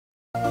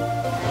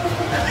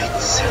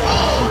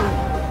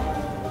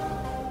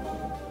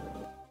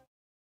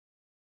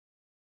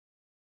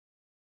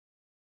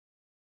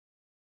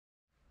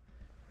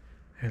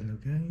Hello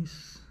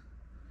guys,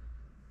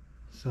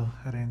 so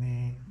hari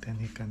ini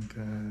Tani akan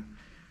ke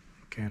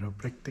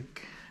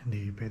Chiropractic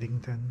di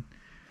Paddington.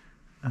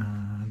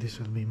 This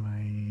will be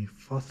my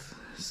fifth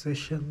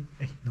session.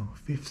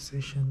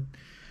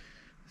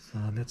 So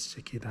let's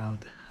check it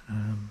out.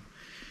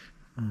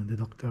 The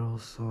doctor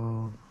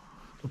also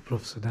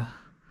approved sudah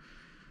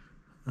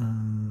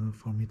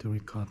for me to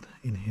record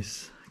in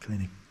his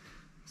clinic.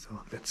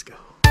 So let's go.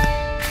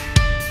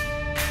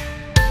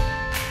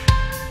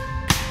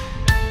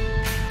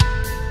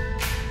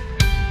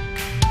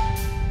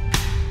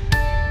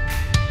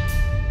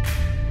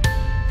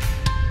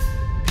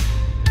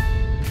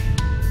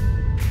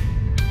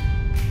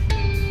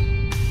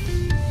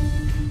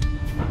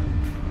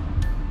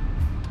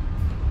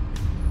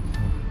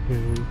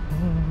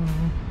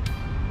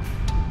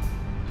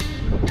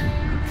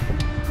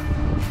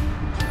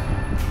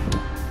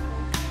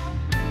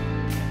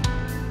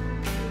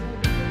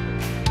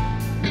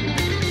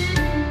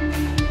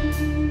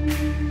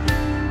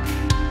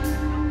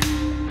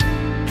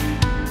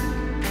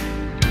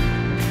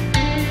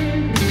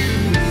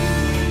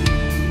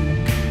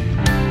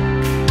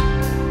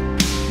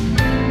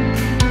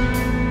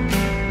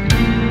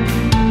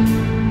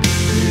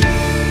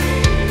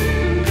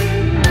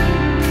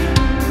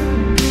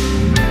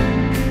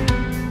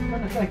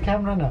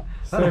 Camera now.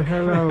 Say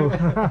hello.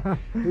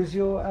 Who's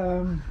your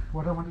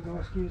what I wanted to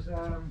ask you is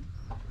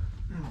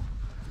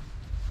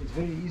it's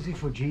very easy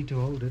for G to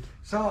hold it.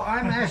 So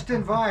I'm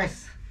Ashton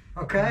Vice,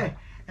 okay,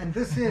 and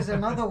this is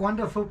another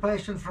wonderful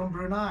patient from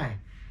Brunei.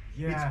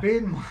 Yeah. It's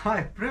been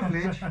my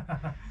privilege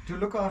to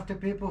look after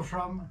people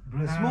from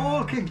the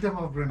small kingdom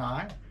of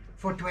Brunei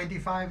for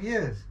 25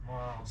 years.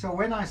 Wow. So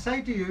when I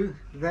say to you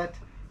that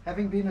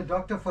having been a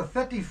doctor for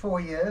 34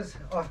 years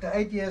after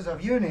 8 years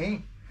of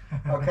uni,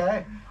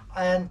 okay,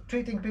 and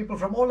treating people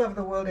from all over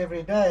the world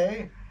every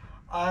day,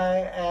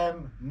 I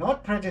am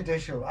not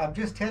prejudicial. I'm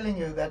just telling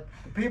you that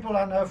the people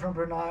I know from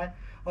Brunei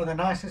are the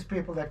nicest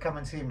people that come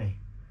and see me.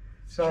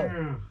 So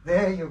True.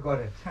 there you got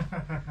it.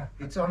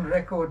 It's on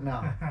record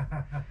now.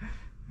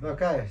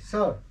 Okay,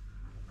 so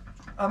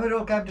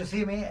Amirul came to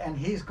see me and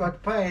he's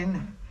got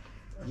pain.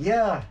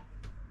 Yeah.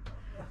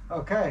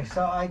 Okay,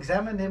 so I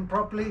examined him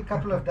properly a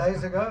couple of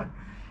days ago.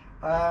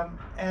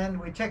 And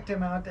we checked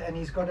him out and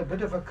he's got a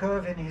bit of a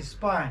curve in his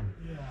spine.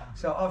 Yeah.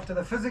 So after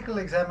the physical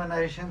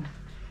examination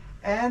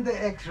and the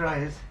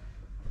x-rays,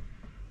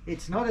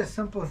 it's not a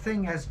simple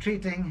thing as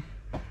treating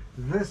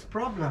this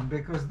problem,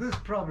 because this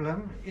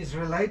problem is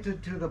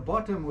related to the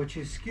bottom, which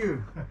is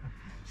skew.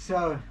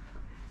 So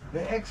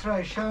the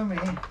x-rays show me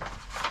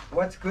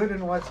what's good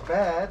and what's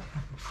bad,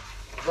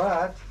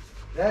 but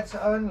that's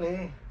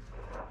only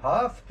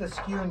half the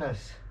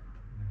skewness.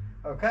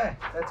 Okay,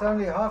 that's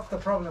only half the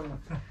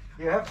problem.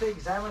 You have to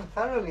examine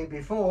thoroughly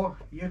before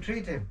you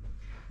treat him.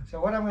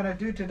 So what I'm going to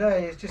do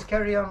today is just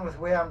carry on with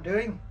where I'm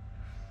doing.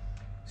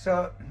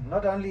 So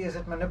not only is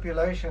it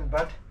manipulation,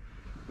 but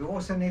we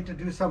also need to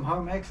do some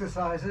home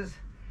exercises,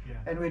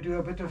 and we do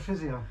a bit of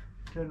physio.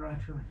 Turn right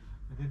for me.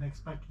 I didn't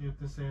expect you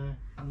to say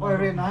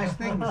Very nice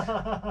things.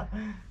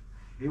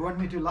 You want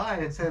me to lie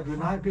and say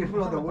Brunei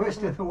people are the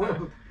worst in the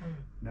world?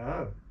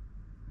 No.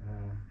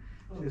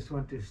 Just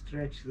want to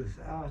stretch this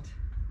out.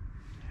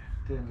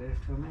 Turn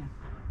left for me.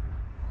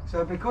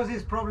 So because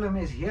his problem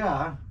is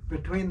here,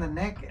 between the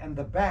neck and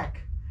the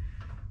back,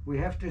 we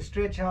have to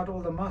stretch out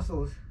all the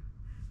muscles.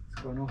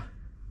 It's gone off.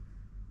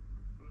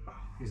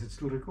 Is it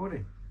still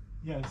recording?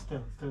 Yeah, it's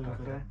still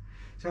recording. Okay.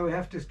 So we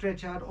have to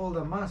stretch out all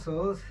the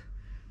muscles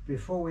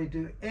before we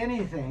do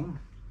anything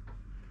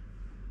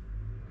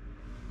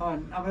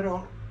on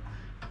Amirul.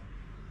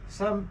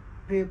 Some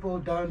people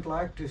don't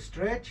like to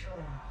stretch,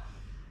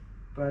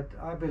 but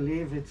I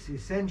believe it's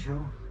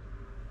essential.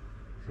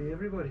 See,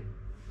 everybody?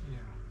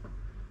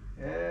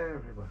 Yeah.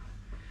 Everybody.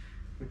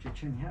 Put your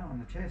chin here on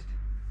the chest.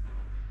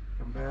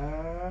 Come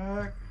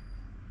back.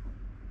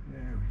 There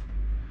we go.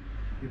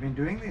 You've been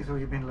doing this or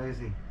you've been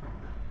lazy?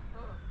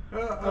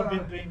 I've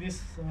been doing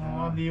this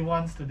only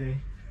once today.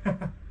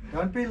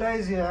 Don't be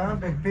lazy, huh?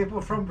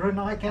 People from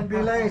Brunei can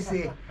be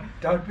lazy.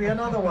 Don't be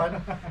another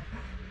one.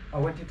 I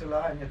want you to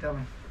lie on your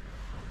tummy.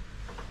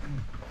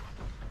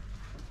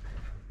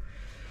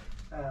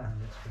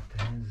 Let's put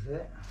the hands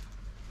there.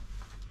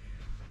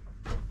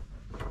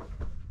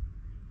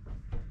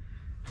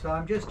 So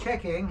I'm just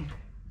checking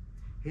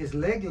his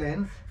leg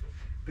length,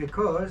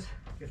 because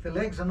if the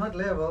legs are not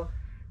level,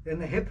 then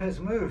the hip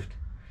has moved.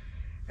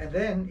 And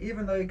then,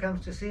 even though he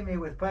comes to see me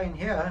with pain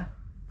here,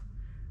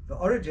 the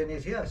origin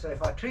is here. So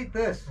if I treat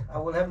this, I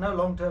will have no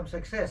long-term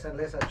success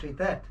unless I treat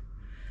that.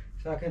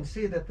 So I can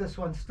see that this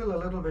one's still a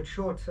little bit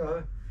short,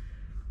 so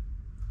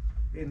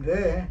in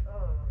there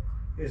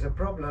is a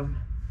problem.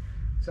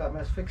 So I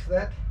must fix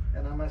that,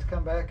 and I must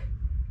come back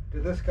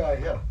to this guy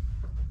here.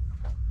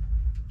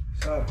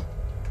 So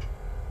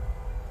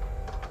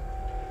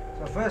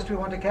first we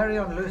want to carry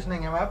on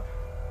loosening him up.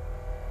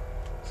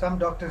 Some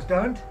doctors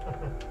don't.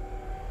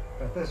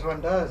 But this one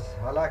does.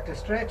 I like to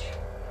stretch,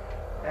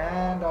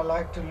 and I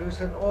like to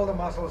loosen all the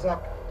muscles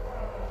up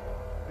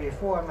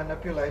before I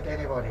manipulate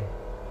anybody.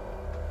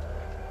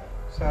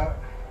 So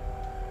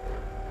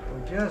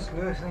we're just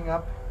loosening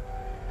up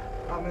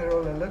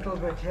humeral a little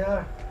bit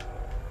here,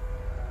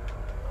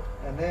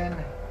 and then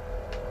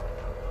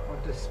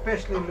want to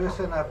especially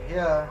loosen up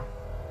here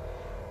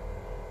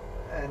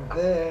and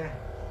there.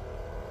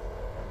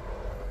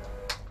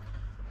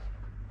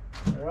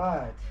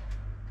 Right.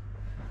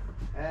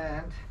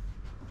 And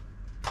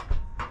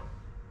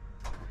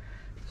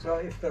so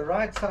if the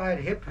right side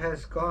hip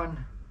has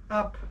gone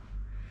up,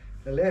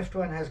 the left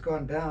one has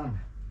gone down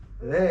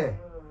there.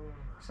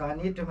 So I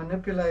need to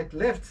manipulate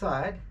left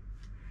side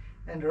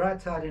and right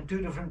side in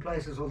two different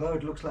places, although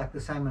it looks like the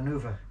same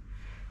maneuver.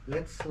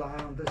 Let's lie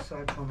on this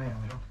side for me.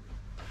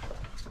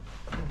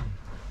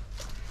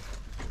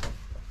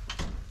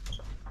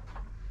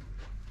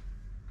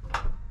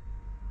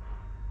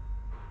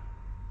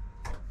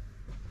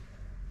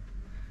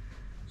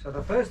 So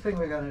the first thing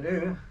we're going to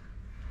do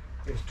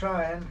is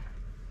try and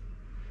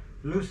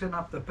loosen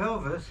up the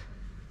pelvis,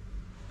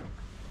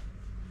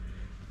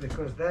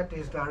 because that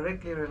is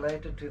directly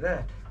related to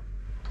that.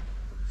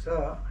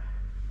 So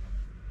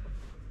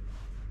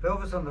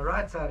pelvis on the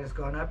right side has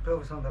gone up,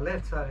 pelvis on the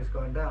left side has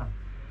gone down.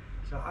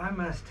 So I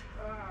must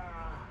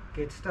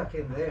get stuck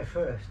in there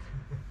first.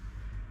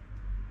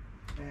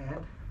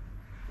 And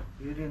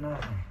you do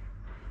nothing.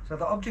 So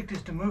the object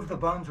is to move the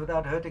bones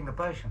without hurting the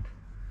patient.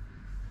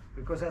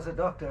 Because as a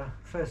doctor,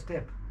 first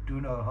step, do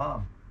no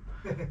harm.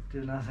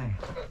 Do nothing.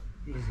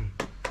 Easy.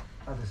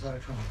 Other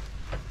side from me.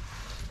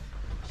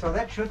 So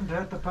that shouldn't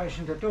hurt the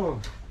patient at all.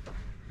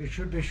 It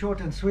should be short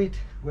and sweet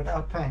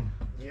without pain.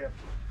 Yeah.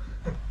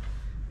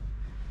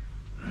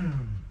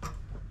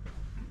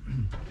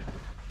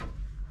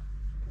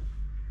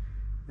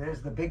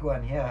 There's the big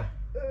one here.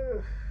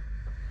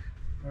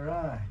 All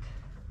right.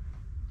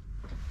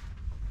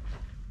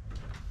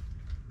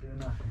 Do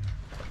nothing.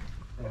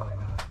 There we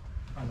go.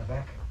 On the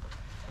back.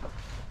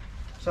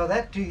 So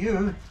that to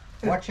you,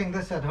 watching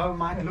this at home,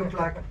 might look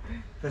like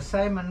the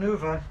same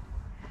maneuver,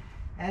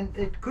 and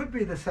it could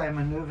be the same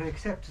maneuver,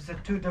 except it's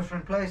at two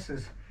different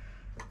places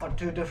on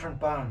two different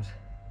bones.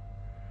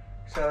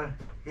 So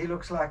he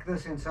looks like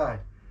this inside.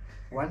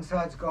 One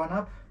side's gone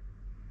up,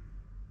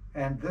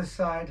 and this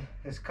side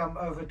has come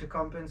over to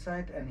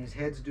compensate, and his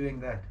head's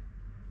doing that.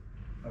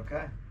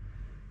 Okay?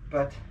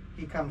 But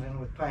he comes in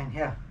with pain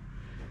here.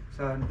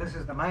 So this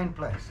is the main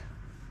place.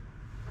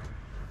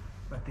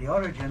 But the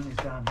origin is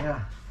down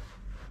here.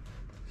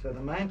 So the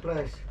main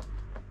place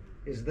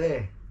is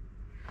there.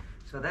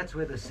 So that's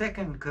where the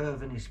second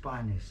curve in his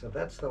spine is. So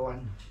that's the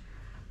one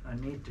I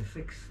need to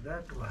fix.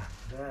 That one,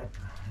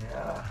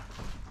 yeah,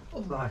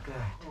 like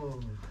that.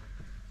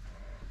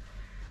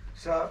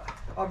 So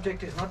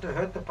object is not to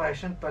hurt the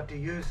patient, but to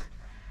use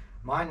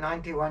my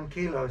 91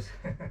 kilos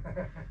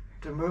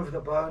to move the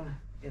bone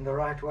in the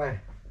right way.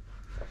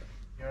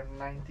 You're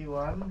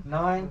 91?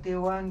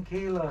 91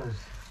 kilos.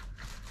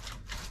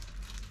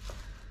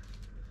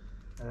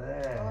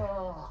 There.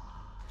 Oh.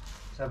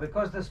 So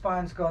because the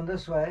spine's gone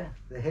this way,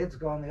 the head's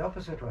gone the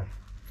opposite way.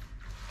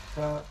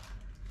 So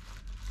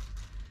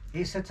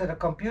he sits at a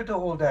computer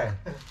all day.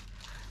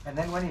 And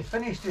then when he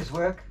finished his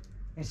work,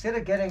 instead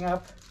of getting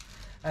up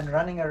and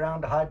running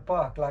around Hyde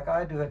Park like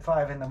I do at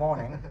 5 in the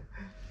morning,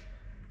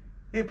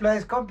 he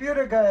plays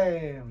computer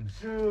games.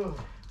 True.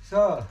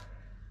 So,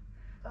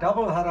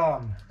 double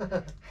haram.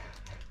 So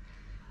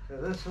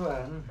this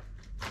one,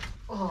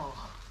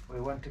 we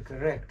want to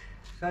correct.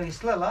 So he's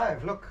still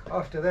alive, look,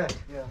 after that.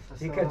 Yeah,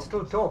 He can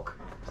still talk.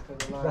 Still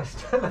They're alive.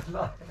 still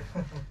alive.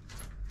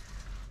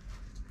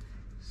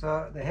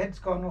 So the head's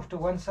gone off to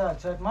one side.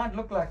 So it might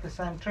look like the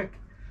same trick,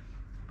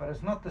 but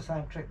it's not the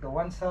same trick. The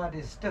one side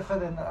is stiffer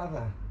than the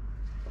other.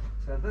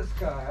 So this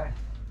guy,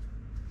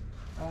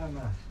 I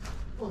must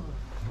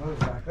move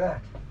like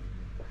that.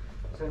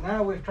 So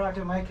now we've tried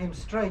to make him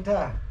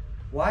straighter.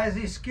 Why is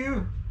he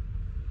skew?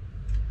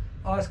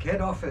 Ask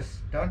head office,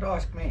 don't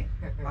ask me.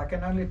 I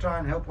can only try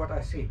and help what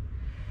I see.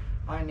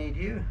 I need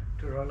you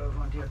to roll over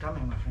onto your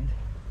tummy, my friend.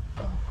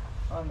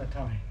 On the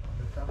tummy. On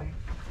the tummy.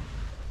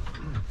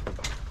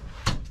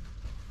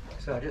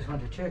 So I just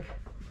want to check.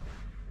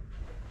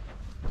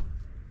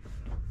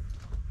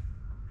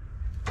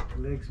 The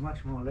leg's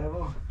much more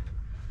level.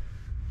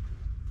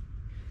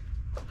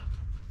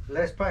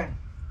 Less pain.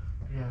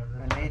 Yeah.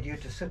 I need you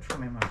to sit for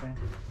me, my friend.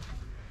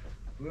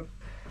 Whoop.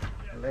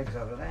 The leg's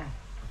over there.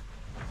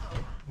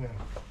 Yeah.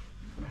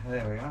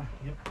 There we are.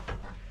 Yep.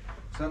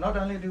 So not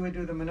only do we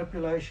do the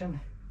manipulation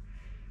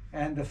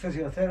and the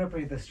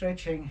physiotherapy, the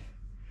stretching,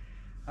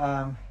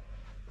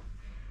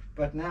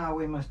 but now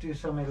we must do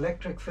some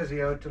electric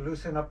physio to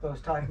loosen up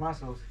those tight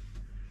muscles,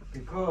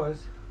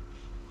 because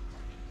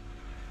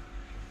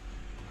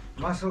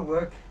muscle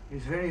work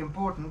is very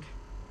important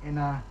in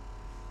a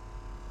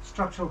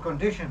structural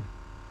condition.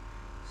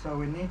 So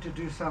we need to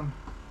do some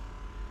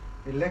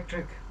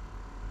electric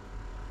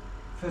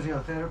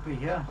physiotherapy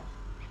here,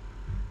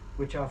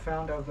 which I've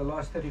found over the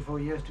last 34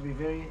 years to be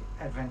very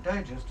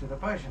advantageous to the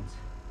patients.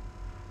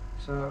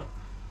 So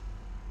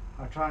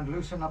I try and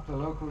loosen up the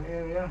local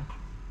area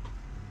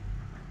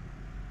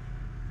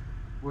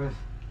with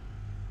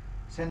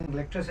sending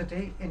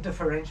electricity,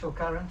 interferential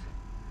current,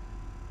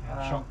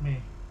 Yeah, shock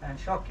me. and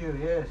shock you,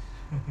 yes.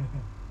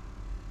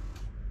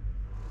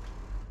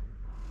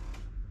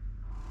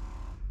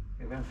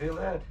 You can feel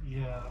that?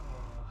 Yeah.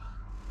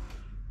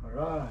 All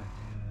right.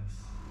 Yes.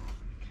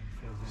 You can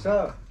feel the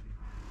So,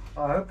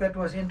 I hope that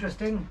was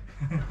interesting.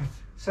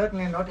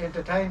 Certainly not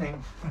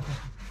entertaining,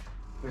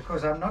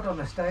 because I'm not on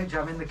the stage,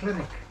 I'm in the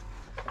clinic.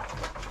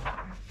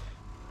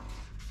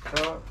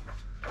 So,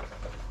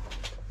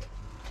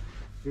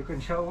 you can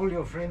show all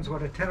your friends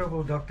what a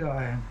terrible doctor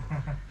I am.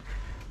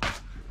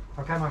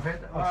 Okay, my friend,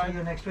 I'll see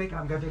you next week.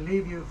 I'm going to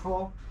leave you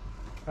for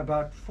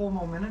about 4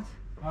 more minutes,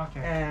 Okay.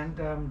 and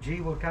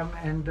G will come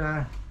and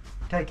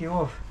take you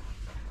off.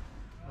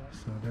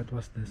 So that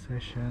was the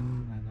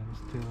session, and I'm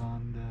still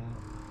on the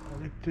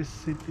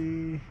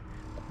electricity,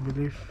 I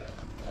believe.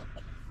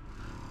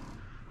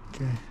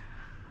 Okay.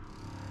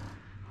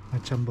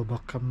 Macam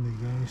babakam nih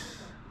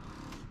guys.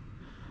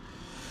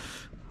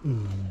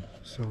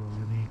 So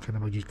ini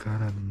kena bagi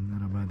karan